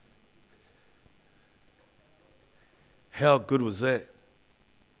How good was that?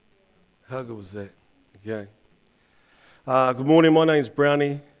 How good was that? Okay. Good morning, my name's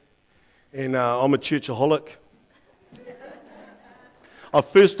Brownie, and I'm a churchaholic. I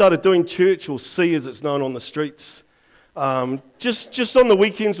first started doing church, or C as it's known on the streets, just on the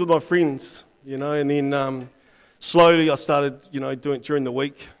weekends with my friends, and then slowly I started, doing it during the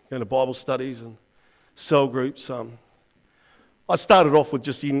week, going to Bible studies and cell groups. I started off with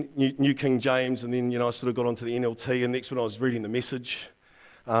just New King James, and then, I sort of got onto the NLT, and next when I was reading the Message.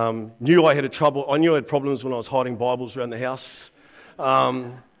 Knew I had problems when I was hiding Bibles around the house. But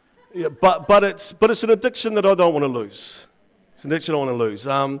it's an addiction that I don't want to lose. It's an addiction I want to lose.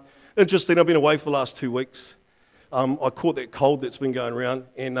 Interesting, I've been away for the last 2 weeks. I caught that cold that's been going around,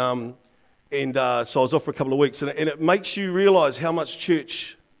 and so I was off for a couple of weeks, and it makes you realise how much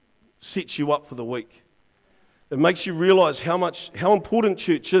church sets you up for the week. It makes you realise how important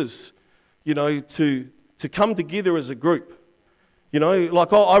church is, to come together as a group.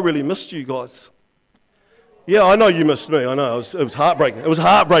 I really missed you guys. Yeah, I know you missed me. I know it was heartbreaking. It was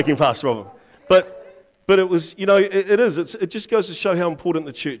heartbreaking, Pastor Robin. But it was, it just goes to show how important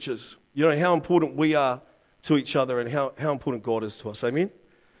the church is. How important we are to each other, and how important God is to us. Amen.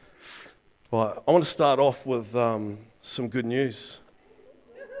 Right, I want to start off with some good news.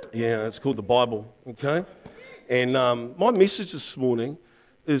 Yeah, it's called the Bible. Okay. And my message this morning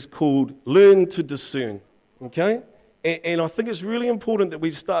is called Learn to Discern, okay? And I think it's really important that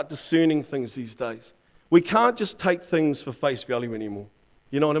we start discerning things these days. We can't just take things for face value anymore.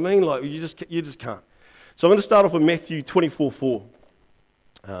 You know what I mean? Like, you just can't. So I'm going to start off with Matthew 24:4.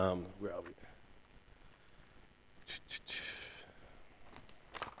 Where are we?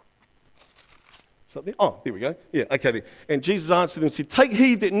 Something? Oh, there we go. Yeah, okay there. And Jesus answered them and said, "Take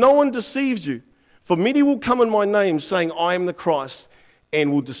heed that no one deceives you. For many will come in my name, saying, I am the Christ,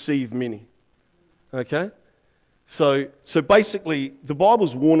 and will deceive many." Okay? So basically, the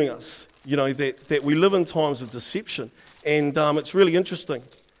Bible's warning us, that we live in times of deception. And it's really interesting.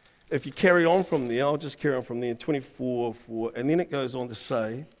 If you carry on from there, I'll just carry on from there, 24:4, and then it goes on to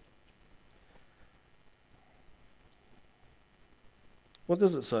say, what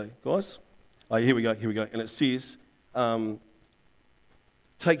does it say, guys? Oh, here we go. And it says,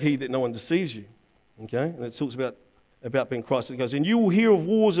 take heed that no one deceives you. Okay, and it talks about being Christ. It goes, and you will hear of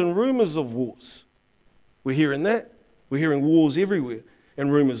wars and rumors of wars. We're hearing that. We're hearing wars everywhere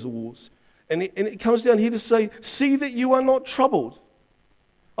and rumors of wars. And it comes down here to say, see that you are not troubled.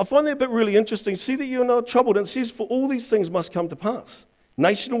 I find that bit really interesting. See that you are not troubled. And it says, for all these things must come to pass.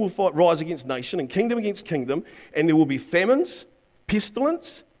 Nation will rise against nation, and kingdom against kingdom, and there will be famines,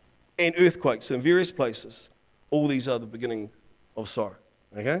 pestilence, and earthquakes in various places. All these are the beginning of sorrow.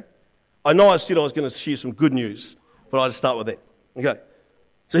 Okay? I know I said I was going to share some good news, but I'll start with that. Okay,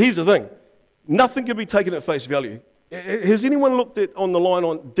 so here's the thing. Nothing can be taken at face value. Has anyone looked at on the line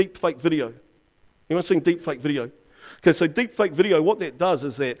on deepfake video? Anyone seen deepfake video? Okay, so deepfake video, what that does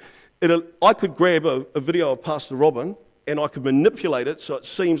is that I could grab a video of Pastor Robin, and I could manipulate it so it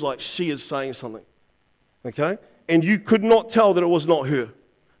seems like she is saying something. Okay, and you could not tell that it was not her.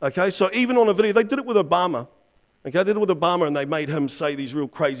 Okay, so even on a video, they did it with Obama. Okay, they did it with Obama, and they made him say these real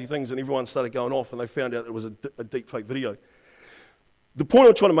crazy things, and everyone started going off, and they found out it was a deep fake video. The point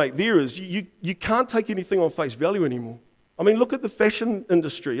I'm trying to make there is you can't take anything on face value anymore. I mean, look at the fashion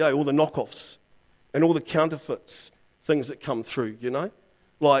industry, all the knockoffs and all the counterfeits, things that come through,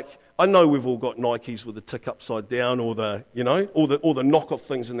 Like, I know we've all got Nikes with the tick upside down, or the, all the knockoff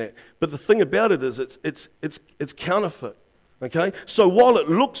things in that. But the thing about it is it's counterfeit, okay? So while it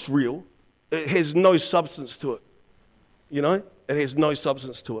looks real, it has no substance to it. It has no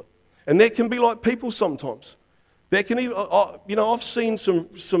substance to it. And that can be like people sometimes. That can even, I've seen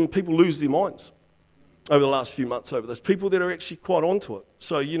some people lose their minds over the last few months over this. People that are actually quite onto it.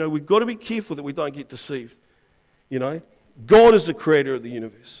 So, we've got to be careful that we don't get deceived. God is the creator of the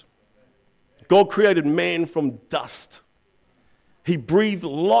universe. God created man from dust. He breathed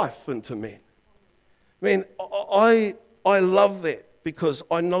life into man. Man, I love that, because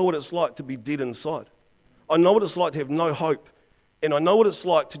I know what it's like to be dead inside. I know what it's like to have no hope. And I know what it's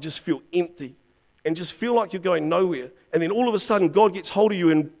like to just feel empty and just feel like you're going nowhere. And then all of a sudden, God gets hold of you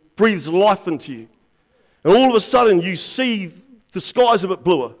and breathes life into you. And all of a sudden, you see the sky's a bit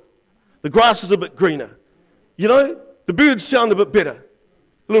bluer. The grass is a bit greener. The birds sound a bit better,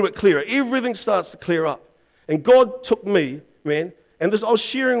 a little bit clearer. Everything starts to clear up. And God took me, man, and this I was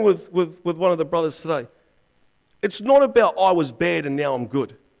sharing with one of the brothers today. It's not about I was bad and now I'm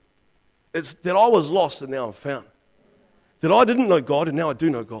good. It's that I was lost and now I'm found. That I didn't know God and now I do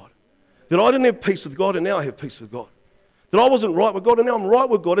know God. That I didn't have peace with God and now I have peace with God. That I wasn't right with God and now I'm right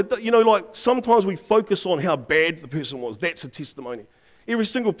with God. Like sometimes we focus on how bad the person was. That's a testimony. Every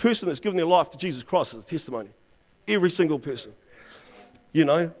single person that's given their life to Jesus Christ is a testimony. Every single person.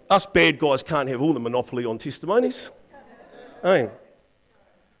 Us bad guys can't have all the monopoly on testimonies. Hey.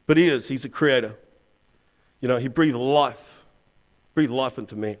 But he's a creator. He breathed life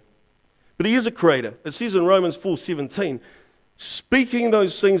into man. But he is a creator. It says in Romans 4:17, speaking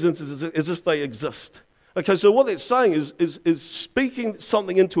those things as if they exist. Okay, so what that's saying is speaking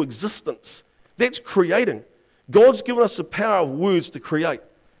something into existence. That's creating. God's given us the power of words to create.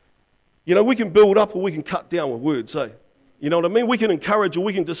 We can build up or we can cut down with words, eh? You know what I mean? We can encourage or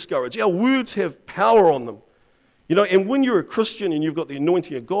we can discourage. Our words have power on them. And when you're a Christian and you've got the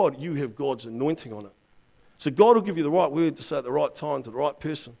anointing of God, you have God's anointing on it. So God will give you the right word to say at the right time to the right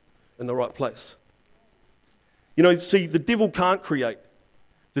person in the right place. See, the devil can't create.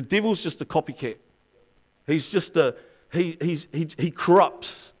 The devil's just a copycat. He's just he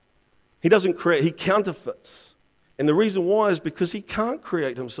corrupts. He doesn't create, he counterfeits. And the reason why is because he can't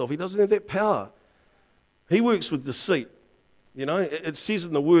create himself. He doesn't have that power. He works with deceit. It says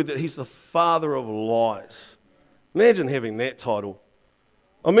in the word that he's the father of lies. Imagine having that title.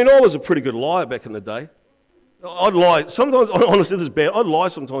 I was a pretty good liar back in the day. I'd lie. Sometimes, honestly, this is bad. I'd lie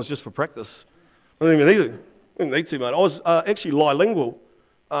sometimes just for practice. I didn't even need to, mate. I was actually lilingual.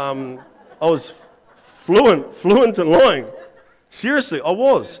 I was fluent in lying. Seriously, I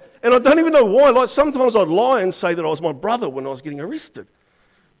was. And I don't even know why. Like sometimes I'd lie and say that I was my brother when I was getting arrested.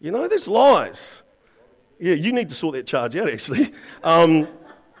 There's lies. Yeah, you need to sort that charge out, actually.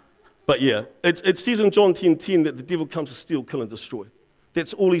 But yeah, it says in John 10:10 that the devil comes to steal, kill, and destroy.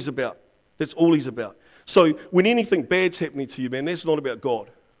 That's all he's about. That's all he's about. So when anything bad's happening to you, man, that's not about God.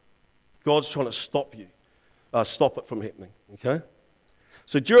 God's trying to stop you, stop it from happening, okay?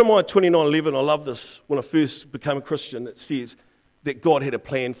 So Jeremiah 29:11, I love this. When I first became a Christian, it says that God had a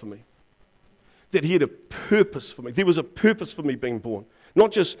plan for me, that he had a purpose for me. There was a purpose for me being born.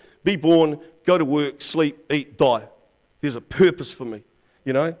 Not just be born, go to work, sleep, eat, die. There's a purpose for me,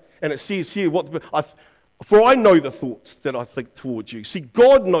 And it says here, for I know the thoughts that I think towards you. See,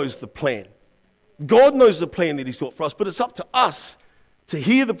 God knows the plan. God knows the plan that he's got for us, but it's up to us to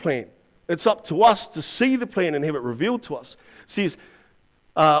hear the plan. It's up to us to see the plan and have it revealed to us. It says,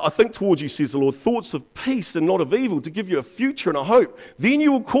 I think towards you, says the Lord, thoughts of peace and not of evil, to give you a future and a hope. Then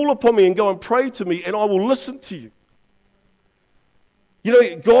you will call upon me and go and pray to me, and I will listen to you.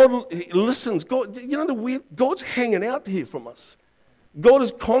 God listens. God's hanging out to hear from us. God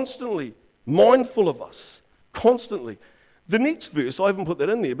is constantly mindful of us, constantly. The next verse, I haven't put that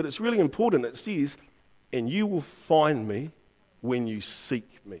in there, but it's really important. It says, and you will find me when you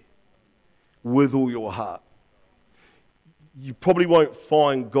seek me with all your heart. You probably won't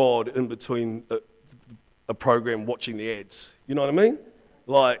find God in between a program watching the ads. You know what I mean?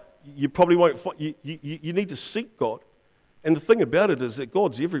 Like, you probably won't find, you need to seek God. And the thing about it is that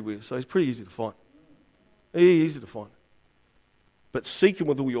God's everywhere, so he's pretty easy to find. Easy to find. But seek him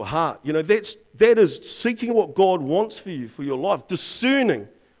with all your heart. That is seeking what God wants for you, for your life, discerning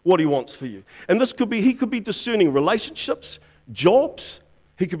what he wants for you. And he could be discerning relationships, jobs.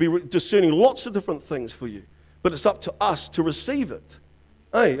 He could be discerning lots of different things for you. But it's up to us to receive it,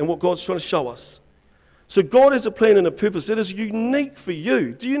 and what God's trying to show us. So God has a plan and a purpose that is unique for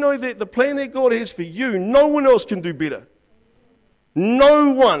you. Do you know that the plan that God has for you, no one else can do better?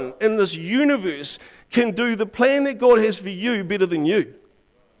 No one in this universe can do the plan that God has for you better than you.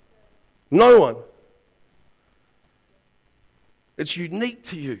 No one. It's unique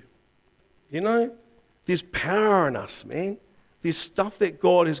to you. There's power in us, man. There's stuff that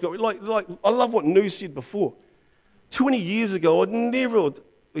God has got. Like I love what Nu said before. 20 years ago,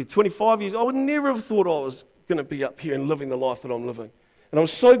 25 years, I would never have thought I was going to be up here and living the life that I'm living. And I'm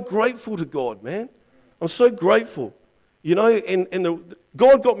so grateful to God, man. I'm so grateful.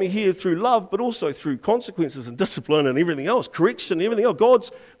 God got me here through love, but also through consequences and discipline and everything else, correction and everything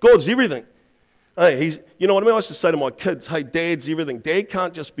else. God's everything. Hey, you know what I mean? I used to say to my kids, hey, Dad's everything. Dad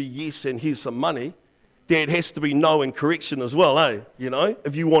can't just be yes and here's some money. Dad has to be no and correction as well,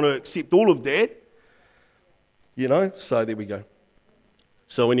 if you want to accept all of Dad. So there we go.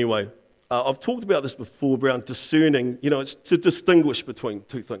 So anyway, I've talked about this before around discerning, it's to distinguish between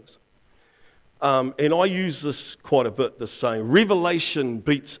two things. And I use this quite a bit, this saying, revelation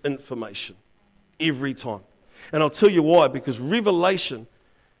beats information every time. And I'll tell you why, because revelation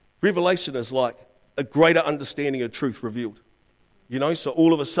is like a greater understanding of truth revealed. So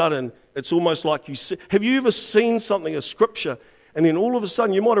all of a sudden, it's almost like you see. Have you ever seen something, a scripture, and then all of a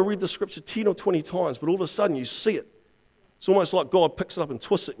sudden, you might have read the scripture 10 or 20 times, but all of a sudden you see it. It's almost like God picks it up and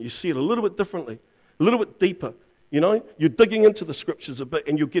twists it, and you see it a little bit differently, a little bit deeper. You know, you're digging into the scriptures a bit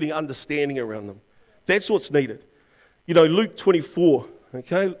and you're getting understanding around them. That's what's needed. You know, Luke 24,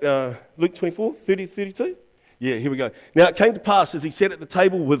 okay? Luke 24, 30, 32? Yeah, here we go. Now, it came to pass as he sat at the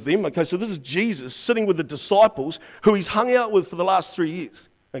table with them, okay, so this is Jesus sitting with the disciples who he's hung out with for the last 3 years,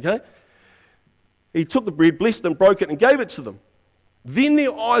 okay? He took the bread, blessed them, broke it, and gave it to them. Then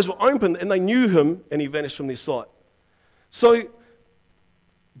their eyes were opened and they knew him, and he vanished from their sight. So,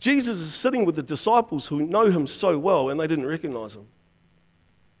 Jesus is sitting with the disciples who know him so well, and they didn't recognize him.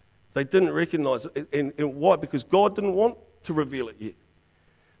 They didn't recognize it. And why? Because God didn't want to reveal it yet.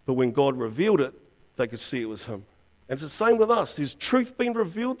 But when God revealed it, they could see it was him. And it's the same with us. There's truth being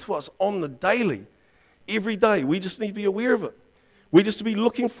revealed to us on the daily, every day. We just need to be aware of it. We just need to be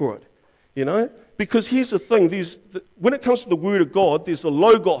looking for it, you know? Because here's the thing. When it comes to the Word of God, there's the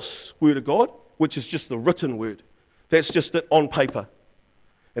Logos Word of God, which is just the written word. That's just it on paper.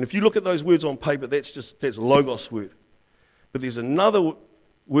 And if you look at those words on paper, that's Logos word. But there's another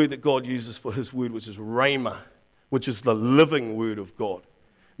word that God uses for his word, which is Rhema, which is the living word of God.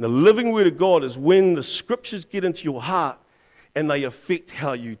 And the living word of God is when the scriptures get into your heart and they affect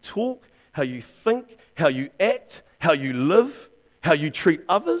how you talk, how you think, how you act, how you live, how you treat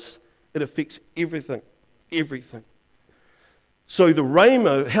others. It affects everything, everything. So the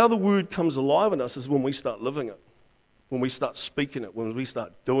Rhema, how the word comes alive in us is when we start living it. When we start speaking it, when we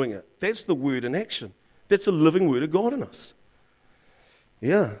start doing it. That's the word in action. That's the living word of God in us.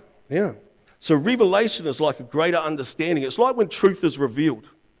 Yeah. So revelation is like a greater understanding. It's like when truth is revealed.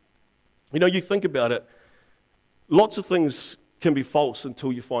 You know, you think about it, lots of things can be false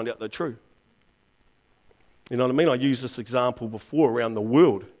until you find out they're true. You know what I mean? I used this example before around the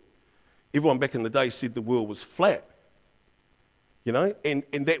world. Everyone back in the day said the world was flat. You know, and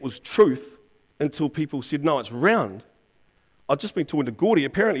that was truth until people said, no, it's round. I've just been talking to Gordy.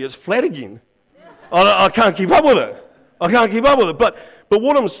 Apparently it's flat again. I can't keep up with it. But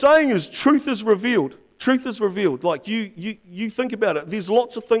what I'm saying is truth is revealed. Truth is revealed. Like you think about it. There's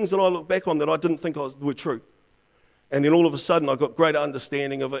lots of things that I look back on that I didn't think were true. And then all of a sudden I got greater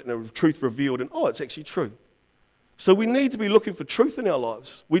understanding of it and the truth revealed. And it's actually true. So we need to be looking for truth in our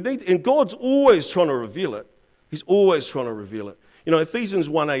lives. And God's always trying to reveal it. He's always trying to reveal it. You know, Ephesians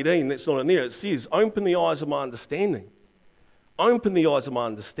 1:18, that's not in there. It says, open the eyes of my understanding. Open the eyes of my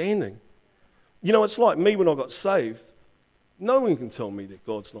understanding. You know, it's like me when I got saved. No one can tell me that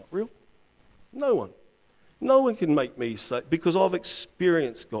God's not real. No one. No one can make me say, because I've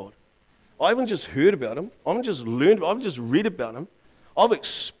experienced God. I haven't just heard about him. I haven't just learned, I haven't just read about him. I've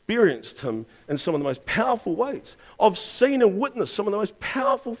experienced him in some of the most powerful ways. I've seen and witnessed some of the most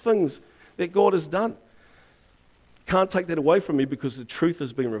powerful things that God has done. Can't take that away from me because the truth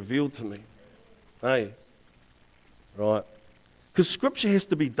has been revealed to me. Hey, right. Because scripture has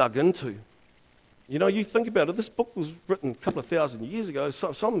to be dug into. You know, you think about it, this book was written a couple of thousand years ago,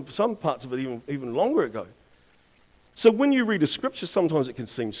 some parts of it even longer ago. So when you read a scripture, sometimes it can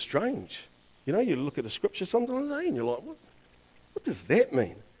seem strange. You know, you look at a scripture sometimes, and you're like, what does that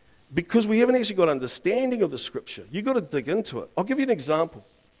mean? Because we haven't actually got understanding of the scripture. You've got to dig into it. I'll give you an example.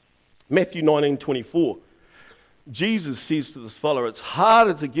 Matthew 19:24. Jesus says to this fellow, it's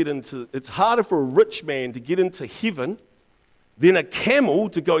harder for a rich man to get into heaven than a camel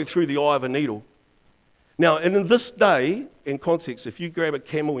to go through the eye of a needle. Now, and in this day, in context, if you grab a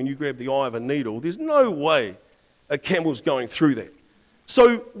camel and you grab the eye of a needle, there's no way a camel's going through that.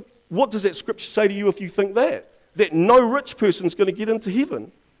 So what does that scripture say to you if you think that? That no rich person's going to get into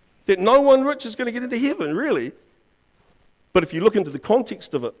heaven. That no one rich is going to get into heaven, really. But if you look into the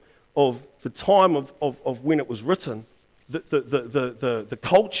context of it, of the time of when it was written, the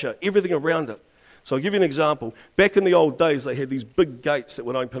culture, everything around it. So I'll give you an example. Back in the old days, they had these big gates that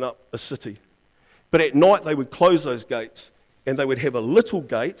would open up a city. But at night, they would close those gates, and they would have a little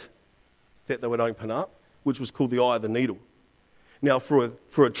gate that they would open up, which was called the Eye of the Needle. Now, for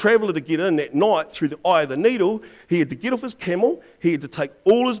a traveller to get in at night through the Eye of the Needle, he had to get off his camel, he had to take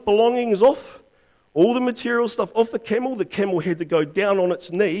all his belongings off, all the material stuff off the camel had to go down on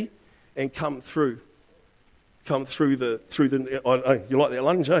its knee and come through the you like that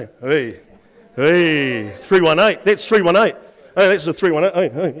lunge, eh? Hey, 318. That's 318. Hey, that's the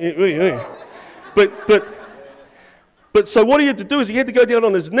 318. Hey. But so what he had to do is he had to go down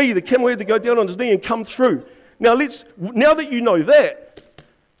on his knee. The camel had to go down on his knee and come through. Now that you know that,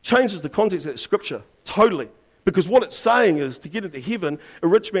 changes the context of that scripture totally. Because what it's saying is to get into heaven, a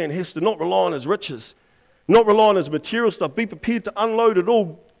rich man has to not rely on his riches, not rely on his material stuff, be prepared to unload it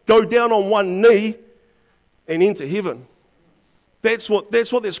all, go down on one knee and enter heaven. That's what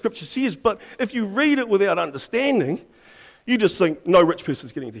that scripture says. But if you read it without understanding, you just think no rich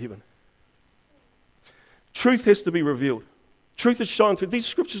person's getting to heaven. Truth has to be revealed. Truth is shown through. These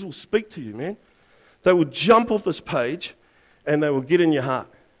scriptures will speak to you, man. They will jump off this page and they will get in your heart,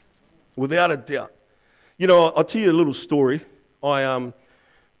 without a doubt. You know, I'll tell you a little story. When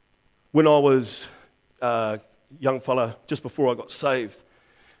I was a young fella, just before I got saved,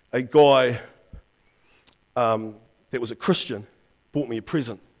 a guy that was a Christian bought me a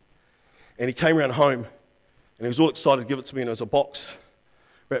present. And he came around home and he was all excited to give it to me, and it was a box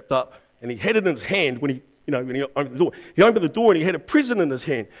wrapped up. And he had it in his hand when he opened the door. He opened the door and he had a present in his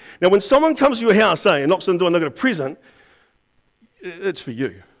hand. Now, when someone comes to your house, and knocks on the door and they've got a present, it's for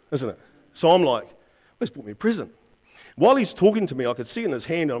you, isn't it? So I'm like, well, he's bought me a present. While he's talking to me, I could see in his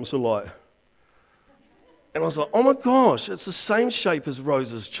hand, and I'm sort of like, and I was like, oh my gosh, it's the same shape as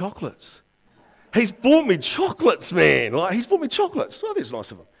Rose's chocolates. He's bought me chocolates, man. Like, he's bought me chocolates. Oh, that's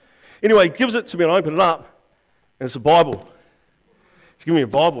nice of him. Anyway, he gives it to me and I open it up, and it's a Bible. He's given me a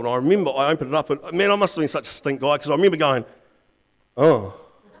Bible, and I remember I opened it up, and man, I must have been such a stink guy, because I remember going, oh.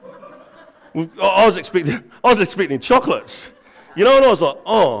 I was expecting chocolates. You know, and I was like,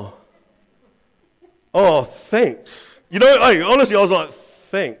 oh, thanks. You know, hey, honestly, I was like,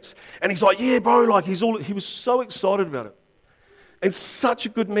 thanks. And he's like, yeah, bro, like he was so excited about it. And such a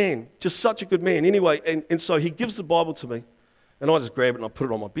good man, just such a good man. Anyway, and so he gives the Bible to me, and I just grab it and I put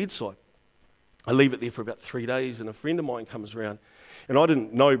it on my bedside. I leave it there for about 3 days, and a friend of mine comes around, and I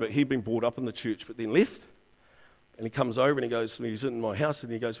didn't know, but he'd been brought up in the church, but then left. And he comes over and he goes, he's in my house,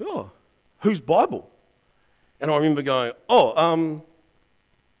 and he goes, oh, whose Bible? And I remember going, oh,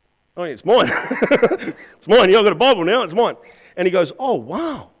 yeah, it's mine. It's mine. Yeah, I've got a Bible now, it's mine. And he goes, oh,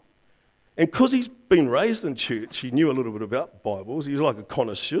 wow. And because he's been raised in church, he knew a little bit about Bibles. He's like a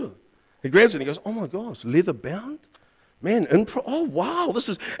connoisseur. He grabs it and he goes, oh my gosh, leather bound? Man, oh wow, this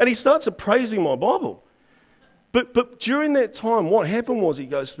is, and he starts appraising my Bible. But during that time, what happened was he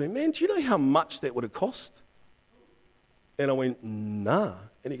goes to me, man, do you know how much that would have cost? And I went, nah.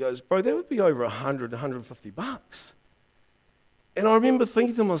 And he goes, bro, that would be over 100, 150 bucks. And I remember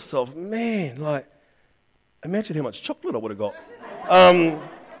thinking to myself, man, like, imagine how much chocolate I would have got.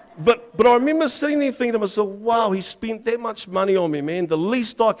 But I remember sitting there thinking to myself, wow, he spent that much money on me, man. The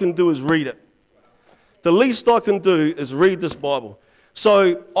least I can do is read it. The least I can do is read this Bible.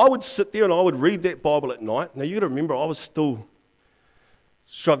 So I would sit there and I would read that Bible at night. Now, you got to remember, I was still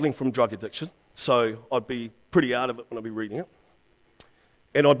struggling from drug addiction. So I'd be pretty out of it when I'd be reading it.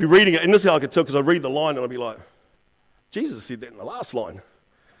 And I'd be reading it, and this is how I could tell, because I'd read the line and I'd be like, Jesus said that in the last line.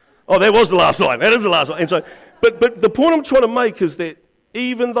 Oh, that was the last line. That is the last line. And so, but the point I'm trying to make is that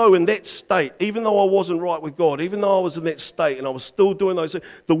even though in that state, even though I wasn't right with God, even though I was in that state and I was still doing those things,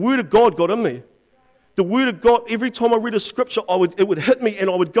 the Word of God got in me. The Word of God, every time I read a scripture, it would hit me, and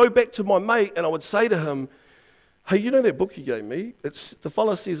I would go back to my mate and I would say to him, hey, you know that book you gave me? It's the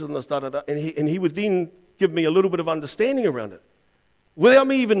fellow says in this, da-da-da, and he would then give me a little bit of understanding around it. Without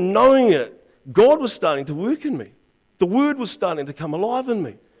me even knowing it, God was starting to work in me. The Word was starting to come alive in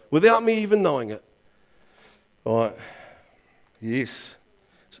me without me even knowing it. All right. Yes.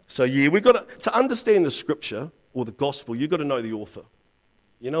 So yeah, we've got to understand the scripture or the gospel, you've got to know the author.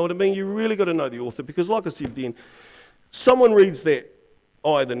 You know what I mean? You really got to know the author, because like I said then, someone reads that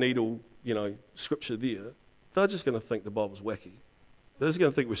eye of the needle, scripture there, they're just going to think the Bible's wacky. They're just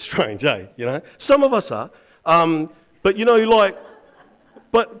going to think we're strange, Some of us are. But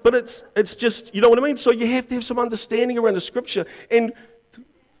it's just, you know what I mean? So you have to have some understanding around the scripture and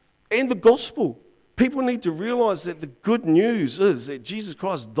the gospel. People need to realize that the good news is that Jesus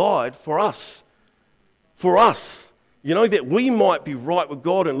Christ died for us. For us. That we might be right with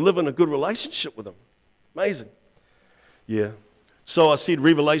God and live in a good relationship with Him. Amazing. Yeah. So I said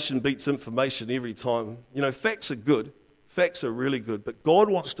revelation beats information every time. Facts are good. Facts are really good. But God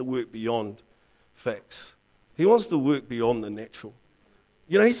wants to work beyond facts. He wants to work beyond the natural.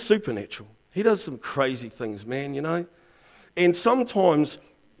 He's supernatural. He does some crazy things, man, And sometimes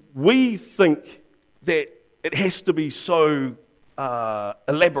we think that it has to be so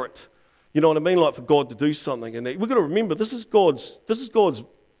elaborate. You know what I mean? Like for God to do something. And we've got to remember, this is God's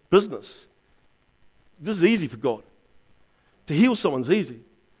business. This is easy for God. To heal someone's easy.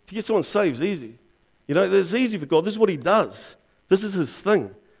 To get someone saved is easy. This is easy for God. This is what He does. This is His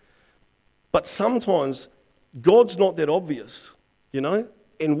thing. But sometimes God's not that obvious,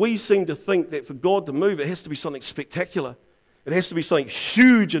 And we seem to think that for God to move, it has to be something spectacular. It has to be something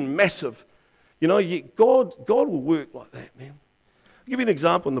huge and massive. God will work like that, man. I'll give you an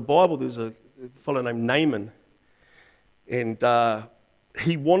example. In the Bible, there's a fellow named Naaman. And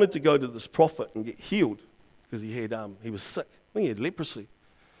he wanted to go to this prophet and get healed because he was sick. I think he had leprosy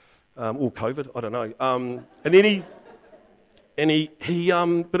or COVID, I don't know. And then And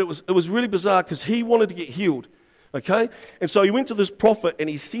but it was really bizarre because he wanted to get healed, okay? And so he went to this prophet and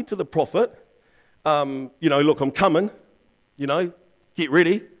he said to the prophet, look, I'm coming, get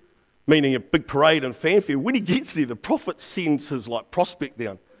ready, meaning a big parade and fanfare. When he gets there, the prophet sends his prospect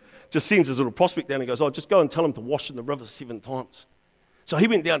down, just sends his little prospect down and goes, just go and tell him to wash in the river 7 times. So he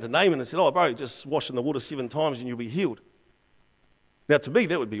went down to Naaman and said, bro, just wash in the water 7 times and you'll be healed. Now, to me,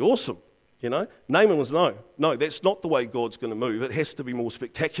 that would be awesome, Naaman was, no, that's not the way God's going to move. It has to be more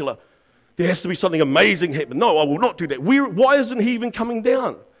spectacular. There has to be something amazing happen. No, I will not do that. Why isn't he even coming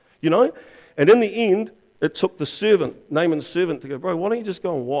down, And in the end, it took the servant, Naaman's servant, to go, bro, why don't you just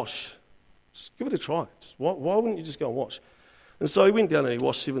go and wash? Just give it a try. Why wouldn't you just go and wash? And so he went down and he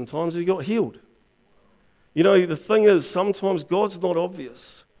washed 7 times and he got healed. The thing is, sometimes God's not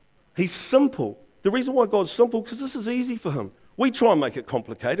obvious. He's simple. The reason why God's simple, because this is easy for him. We try and make it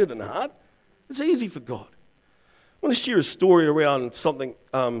complicated and hard. It's easy for God. I want to share a story around something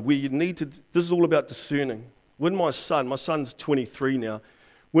where you need to, this is all about discerning. When my son's 23 now,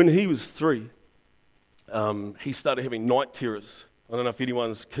 when he was 3, he started having night terrors. I don't know if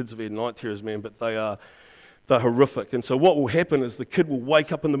anyone's kids have had night terrors, man, but they're horrific. And so what will happen is the kid will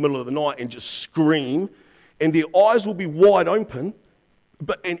wake up in the middle of the night and just scream, and their eyes will be wide open,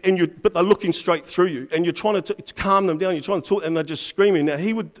 but they're looking straight through you, and you're trying to calm them down. You're trying to talk, and they're just screaming. Now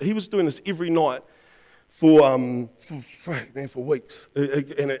he was doing this every night for weeks,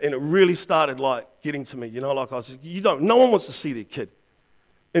 and it really started getting to me. I was, no one wants to see their kid.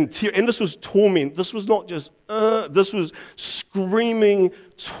 And this was torment. This was not just, this was screaming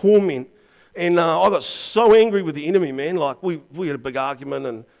torment. And I got so angry with the enemy, man. We had a big argument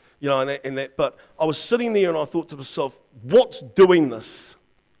and that. But I was sitting there and I thought to myself, what's doing this?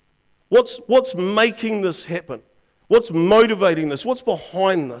 What's making this happen? What's motivating this? What's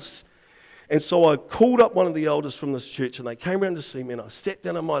behind this? And so I called up one of the elders from this church and they came around to see me and I sat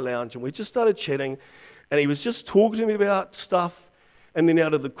down in my lounge and we just started chatting and he was just talking to me about stuff. And then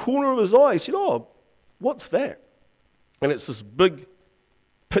out of the corner of his eye, he said, what's that? And it's this big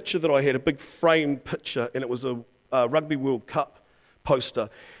picture that I had, a big framed picture, and it was a Rugby World Cup poster,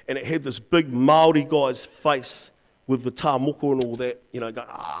 and it had this big Māori guy's face with the tā moko and all that, going,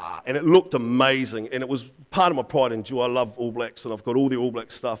 and it looked amazing, and it was part of my pride and joy. I love All Blacks, and I've got all the All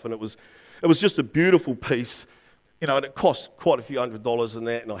Black stuff, and it was just a beautiful piece. And it cost quite a few $100 and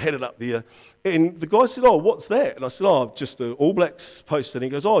that, and I had it up there. And the guy said, what's that? And I said, just the All Blacks poster. And he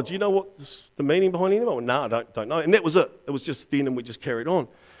goes, do you know what's the meaning behind it? I went, no, I don't know. And that was it. It was just then, and we just carried on.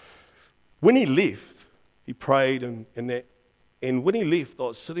 When he left, he prayed and that. And when he left, I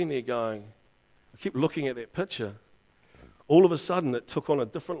was sitting there going, I kept looking at that picture. All of a sudden, it took on a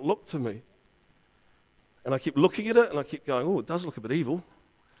different look to me. And I kept looking at it, and I kept going, it does look a bit evil.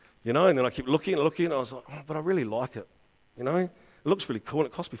 And then I kept looking, and I was like, but I really like it, It looks really cool, and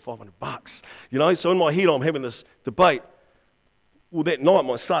it cost me $500, So in my head, I'm having this debate. Well, that night,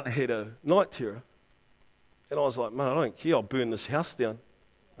 my son had a night terror. And I was like, man, I don't care, I'll burn this house down.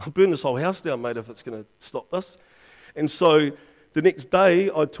 I'll burn this whole house down, mate, if it's going to stop this. And so the next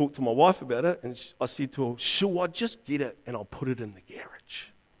day, I talked to my wife about it, and I said to her, sure, I'll just get it, and I'll put it in the garage.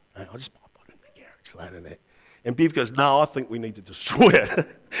 And I'll just put it in the garage later that. And Bev goes, no, I think we need to destroy it.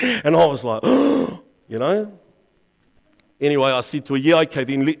 And I was like, Anyway, I said to her, yeah, okay,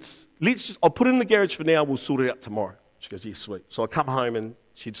 then let's just, I'll put it in the garage for now, we'll sort it out tomorrow. She goes, yeah, sweet. So I come home and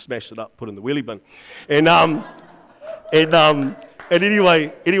she'd smashed it up, put it in the wheelie bin. And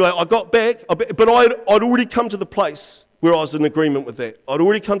anyway, I got back, but I'd already come to the place where I was in agreement with that. I'd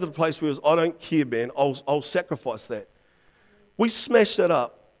already come to the place where I don't care, man, I'll sacrifice that. We smashed that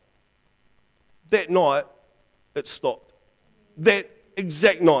up. That night, it stopped. That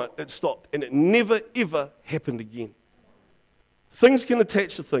exact night, it stopped. And it never, ever happened again. Things can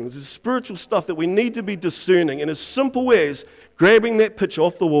attach to things. There's spiritual stuff that we need to be discerning. And as simple as grabbing that picture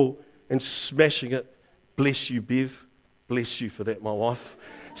off the wall and smashing it. Bless you, Bev. Bless you for that, my wife.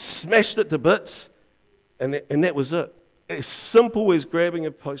 Smashed it to bits. And that was it. As simple as grabbing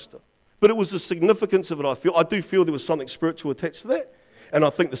a poster. But it was the significance of it, I do feel there was something spiritual attached to that. And I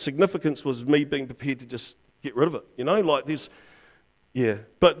think the significance was me being prepared to just get rid of it,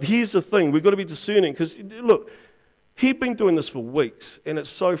 But here's the thing, we've got to be discerning, because, look, he'd been doing this for weeks, and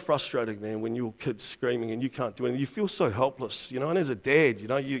it's so frustrating, man, when your kid's screaming and you can't do anything. You feel so helpless, and as a dad,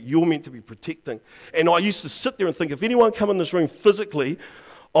 you're meant to be protecting. And I used to sit there and think, if anyone come in this room physically,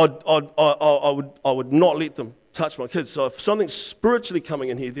 I would not let them touch my kids. So if something's spiritually coming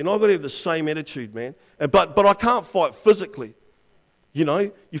in here, then I've got to have the same attitude, man. But I can't fight physically.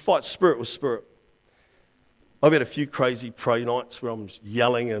 You fight spirit with spirit. I've had a few crazy pray nights where I'm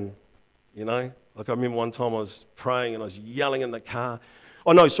yelling and, Like I remember one time I was praying and I was yelling in the car.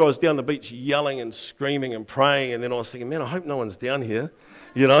 Oh no, so I was down the beach yelling and screaming and praying, and then I was thinking, man, I hope no one's down here,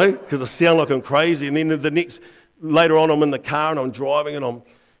 you know, because I sound like I'm crazy. And then later on I'm in the car and I'm driving and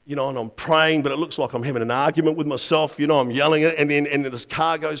I'm praying, but it looks like I'm having an argument with myself, you know, I'm yelling it, and then this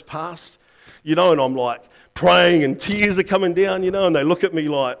car goes past, you know, and I'm like praying and tears are coming down, you know, and they look at me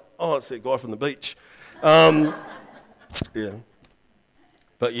like, oh, it's that guy from the beach. Yeah.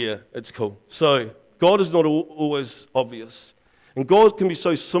 But yeah, it's cool. So God is not always obvious. And God can be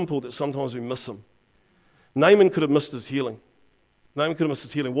so simple that sometimes we miss him. Naaman could have missed his healing. Why?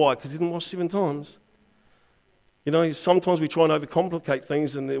 Because he didn't wash 7 times. You know, sometimes we try and overcomplicate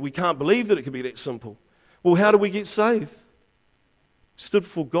things and we can't believe that it could be that simple. Well, how do we get saved? Stood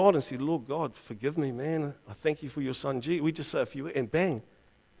before God and said, Lord God, forgive me, man. I thank you for your son, Jesus. We just say a few words and bang,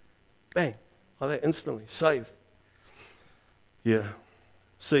 like that, instantly, saved. Yeah.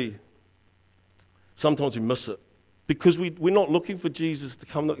 See, sometimes we miss it because we're not looking for Jesus to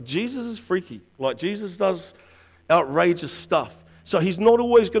come. Jesus is freaky. Like Jesus does outrageous stuff. So he's not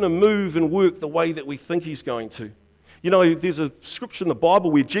always going to move and work the way that we think he's going to. You know, there's a scripture in the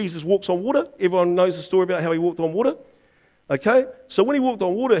Bible where Jesus walks on water. Everyone knows the story about how he walked on water. Okay? So when he walked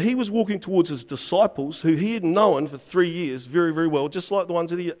on water, he was walking towards his disciples who he had known for 3 years very, very well, just like the ones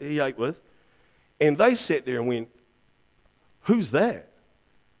that he ate with. And they sat there and went, who's that?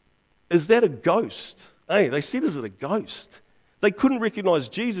 Is that a ghost? Hey, they said, is it a ghost? They couldn't recognize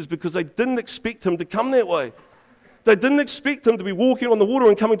Jesus because they didn't expect him to come that way. They didn't expect him to be walking on the water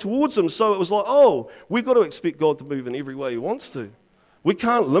and coming towards them. So it was like, oh, we've got to expect God to move in every way he wants to. We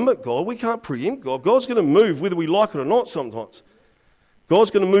can't limit God. We can't preempt God. God's going to move whether we like it or not sometimes.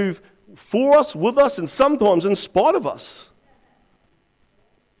 God's going to move for us, with us, and sometimes in spite of us.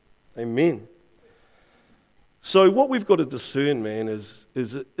 Amen. So what we've got to discern, man, is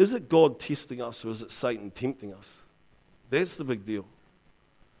it God testing us or is it Satan tempting us? That's the big deal,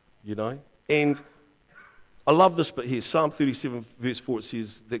 you know. And I love this bit here. Psalm 37 verse 4, it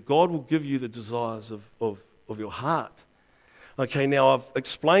says that God will give you the desires of your heart. Okay, now I've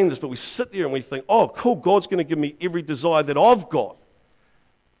explained this, but we sit there and we think, oh, cool, God's going to give me every desire that I've got.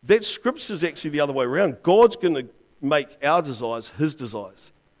 That scripture is actually the other way around. God's going to make our desires his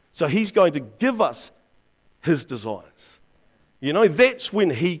desires. So he's going to give us his desires. You know, that's when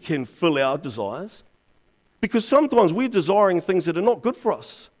he can fill our desires. Because sometimes we're desiring things that are not good for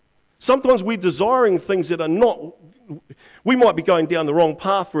us. Sometimes we're desiring things that are not, we might be going down the wrong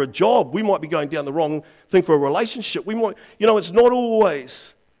path for a job. We might be going down the wrong thing for a relationship. It's not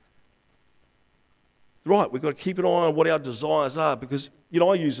always right. We've got to keep an eye on what our desires are because, you know,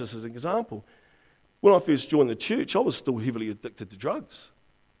 I use this as an example. When I first joined the church, I was still heavily addicted to drugs.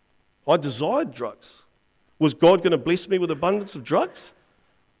 I desired drugs. Was God going to bless me with abundance of drugs?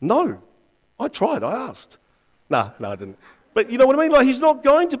 No. I tried. I asked. No, I didn't. But you know what I mean? Like he's not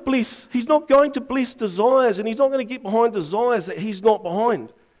going to bless desires, and he's not going to get behind desires that he's not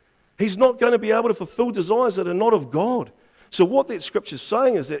behind. He's not going to be able to fulfill desires that are not of God. So what that scripture is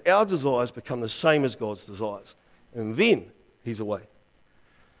saying is that our desires become the same as God's desires. And then he's away.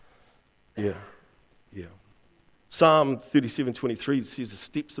 Yeah. Psalm 37:23 says the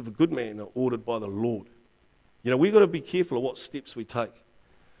steps of a good man are ordered by the Lord. You know, we've got to be careful of what steps we take.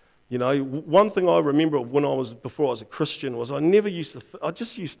 You know, one thing I remember before I was a Christian was I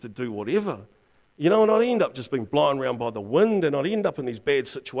just used to do whatever. You know, and I'd end up just being blown around by the wind, and I'd end up in these bad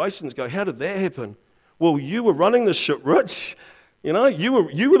situations, go, how did that happen? Well, you were running the ship, Rich. You know, you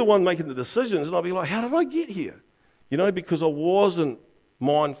were the one making the decisions, and I'd be like, how did I get here? You know, because I wasn't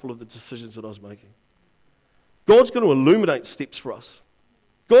mindful of the decisions that I was making. God's going to illuminate steps for us.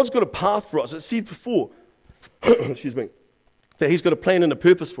 God's got a path for us. It said before, excuse me, that he's got a plan and a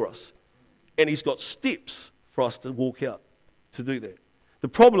purpose for us. And he's got steps for us to walk out to do that. The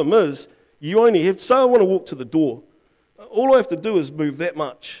problem is, you only have, say I want to walk to the door, all I have to do is move that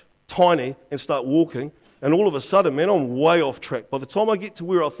much, tiny, and start walking, and all of a sudden, man, I'm way off track. By the time I get to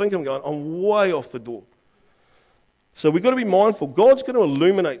where I think I'm going, I'm way off the door. So we've got to be mindful. God's going to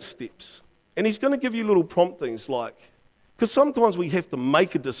illuminate steps. And he's going to give you little promptings like, because sometimes we have to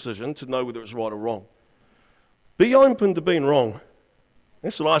make a decision to know whether it's right or wrong. Be open to being wrong.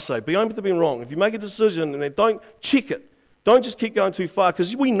 That's what I say. Be open to being wrong. If you make a decision and then don't check it, don't just keep going too far,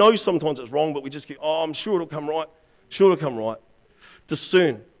 because we know sometimes it's wrong, but we just keep, I'm sure it'll come right. Sure it'll come right.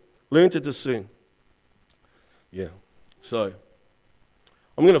 Discern. Learn to discern. Yeah. So,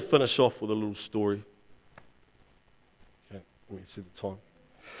 I'm going to finish off with a little story. Okay, let me see the time.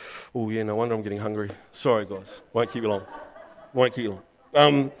 Oh yeah, no wonder I'm getting hungry. Sorry guys, won't keep you long.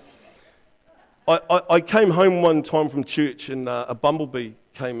 I came home one time from church and a bumblebee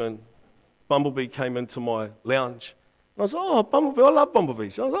came in Bumblebee came into my lounge. And I was like, oh, Bumblebee, I love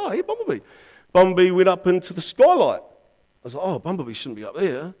bumblebees. I was like, oh, hey, Bumblebee. Bumblebee went up into the skylight. I was like, oh, Bumblebee shouldn't be up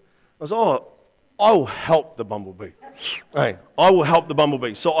there. I was like, oh, I will help the bumblebee. Hey, I will help the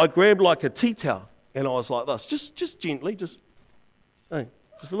bumblebee. So I grabbed like a tea towel, and I was like this, just gently, just a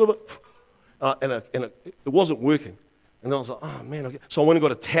little bit. And it wasn't working. And I was like, oh, man. Okay. So I went and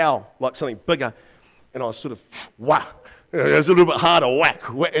got a towel, like something bigger, and I was sort of, whack. It was a little bit harder, whack.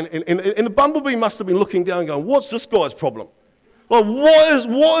 And the bumblebee must have been looking down and going, what's this guy's problem? Like,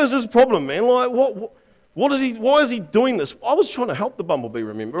 what is his problem, man? Like, what is he, why is he doing this? I was trying to help the bumblebee,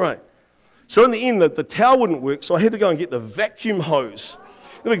 remember, right? So in the end, the towel wouldn't work, so I had to go and get the vacuum hose.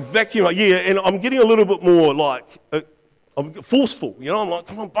 The big vacuum hose, yeah, and I'm getting a little bit more like, I'm forceful, you know, I'm like,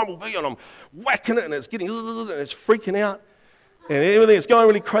 come on, bumblebee, and I'm whacking it, and it's getting, and it's freaking out, and everything, it's going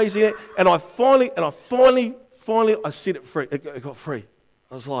really crazy, and I finally, I set it free, it got free.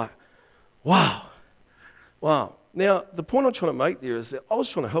 I was like, wow. Now, the point I'm trying to make there is that I was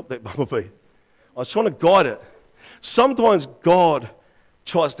trying to help that bumblebee. I was trying to guide it. Sometimes God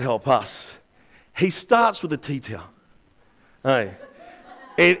tries to help us. He starts with a tea towel. Hey.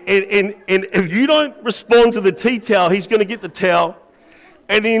 And if you don't respond to the tea towel, he's going to get the towel.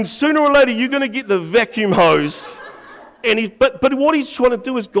 And then sooner or later, you're going to get the vacuum hose. But what he's trying to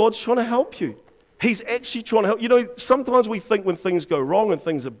do is God's trying to help you. He's actually trying to help. You know, sometimes we think when things go wrong and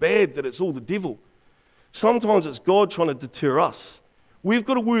things are bad that it's all the devil. Sometimes it's God trying to deter us. We've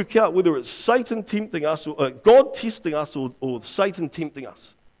got to work out whether it's Satan tempting us, or God testing us, or Satan tempting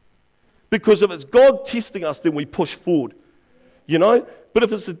us. Because if it's God testing us, then we push forward. You know? But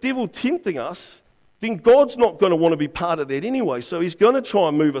if it's the devil tempting us, then God's not going to want to be part of that anyway. So he's going to try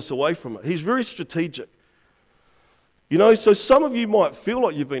and move us away from it. He's very strategic. You know, so some of you might feel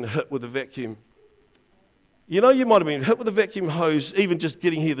like you've been hit with a vacuum. You know, you might have been hit with a vacuum hose even just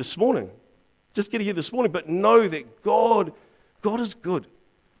getting here this morning. But know that God is good.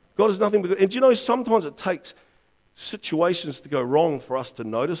 God is nothing but good. And do you know, sometimes it takes situations to go wrong for us to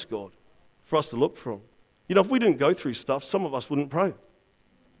notice God, for us to look for him. You know, if we didn't go through stuff, some of us wouldn't pray.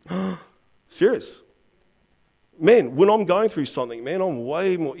 Serious. Man, when I'm going through something, man, I'm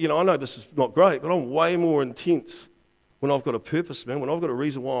way more, you know, I know this is not great, but I'm way more intense when I've got a purpose, man, when I've got a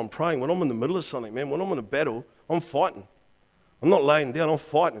reason why I'm praying, when I'm in the middle of something, man, when I'm in a battle, I'm fighting. I'm not laying down, I'm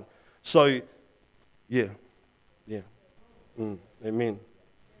fighting. So, yeah. Amen.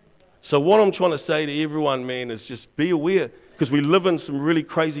 So what I'm trying to say to everyone, man, is just be aware, because we live in some really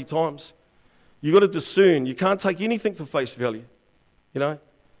crazy times. You've got to discern. You can't take anything for face value, you know.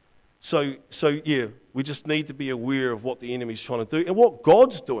 So yeah, we just need to be aware of what the enemy's trying to do and what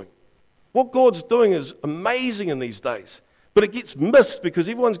God's doing. What God's doing is amazing in these days, but it gets missed because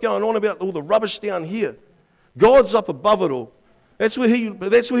everyone's going on about all the rubbish down here. God's up above it all. That's where he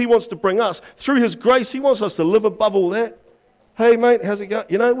wants to bring us. Through his grace, he wants us to live above all that. Hey, mate, how's it going?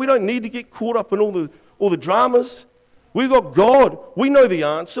 You know, we don't need to get caught up in all the dramas. We've got God. We know the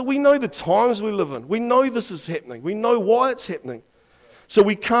answer. We know the times we live in. We know this is happening. We know why it's happening. So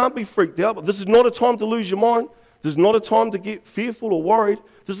we can't be freaked out. But this is not a time to lose your mind. This is not a time to get fearful or worried.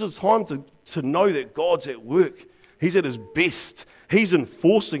 This is a time to know that God's at work. He's at his best. He's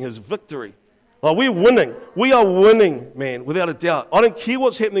enforcing his victory. Like, we're winning. We are winning, man, without a doubt. I don't care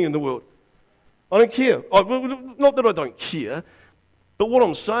what's happening in the world. I don't care. Not that I don't care, but what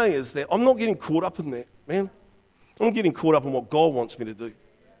I'm saying is that I'm not getting caught up in that, man. I'm getting caught up in what God wants me to do. I'm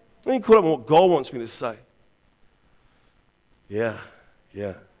getting caught up in what God wants me to say. Yeah.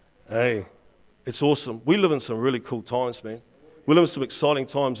 Hey, it's awesome. We live in some really cool times, man. We live in some exciting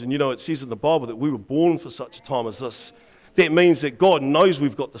times, and you know, it says in the Bible that we were born for such a time as this. That means that God knows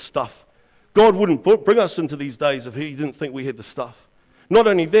we've got the stuff. God wouldn't bring us into these days if he didn't think we had the stuff. Not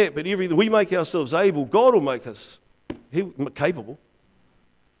only that, but we make ourselves able, God will make us capable.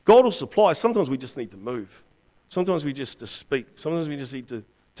 God will supply. Sometimes we just need to move. Sometimes we just to speak. Sometimes we just need to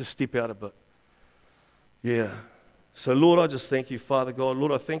step out a bit. Yeah. So, Lord, I just thank you, Father God.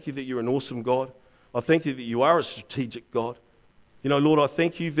 Lord, I thank you that you're an awesome God. I thank you that you are a strategic God. You know, Lord, I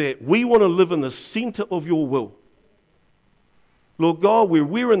thank you that we want to live in the center of your will. Lord God,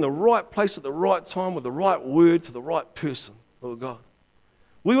 we're in the right place at the right time with the right word to the right person, Lord God.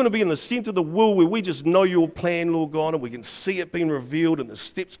 We want to be in the center of the will where we just know your plan, Lord God, and we can see it being revealed and the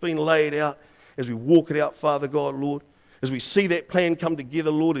steps being laid out as we walk it out, Father God, Lord. As we see that plan come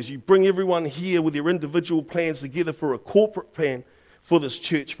together, Lord, as you bring everyone here with their individual plans together for a corporate plan for this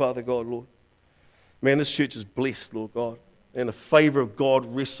church, Father God, Lord. Man, this church is blessed, Lord God, and the favor of God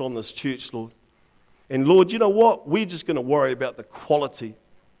rests on this church, Lord. And Lord, you know what? We're just going to worry about the quality.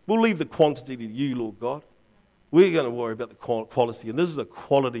 We'll leave the quantity to you, Lord God. We're going to worry about the quality. And this is a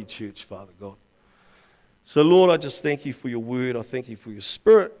quality church, Father God. So, Lord, I just thank you for your word. I thank you for your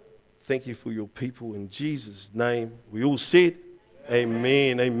spirit. Thank you for your people in Jesus' name. We all said,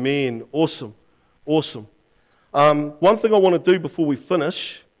 amen, amen. Awesome, awesome. One thing I want to do before we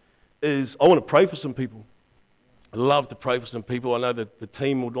finish is I want to pray for some people. I love to pray for some people. I know that the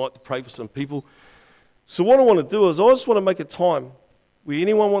team would like to pray for some people. So what I want to do is I just want to make a time where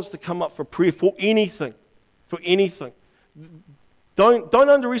anyone wants to come up for prayer for anything, Don't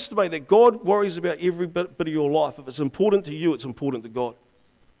underestimate that God worries about every bit of your life. If it's important to you, it's important to God.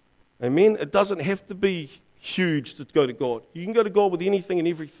 Amen? It doesn't have to be huge to go to God. You can go to God with anything and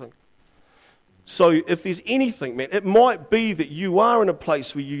everything. So if there's anything, man, it might be that you are in a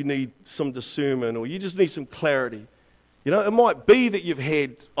place where you need some discernment or you just need some clarity. You know, it might be that you've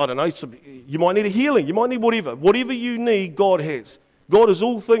had, I don't know, you might need a healing. You might need whatever. Whatever you need, God has. God is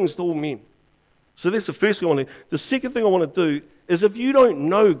all things to all men. So that's the first thing I want to do. The second thing I want to do is if you don't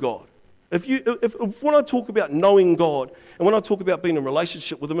know God, if when I talk about knowing God and when I talk about being in a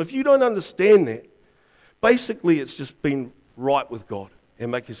relationship with Him, if you don't understand that, basically it's just being right with God and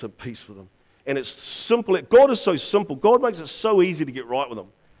making some peace with Him. And it's simple. God is so simple. God makes it so easy to get right with Him.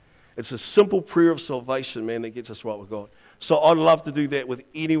 It's a simple prayer of salvation, man, that gets us right with God. So I'd love to do that with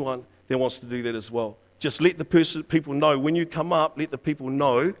anyone that wants to do that as well. Just let the people know. When you come up, let the people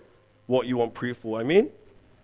know what you want prayer for. Amen?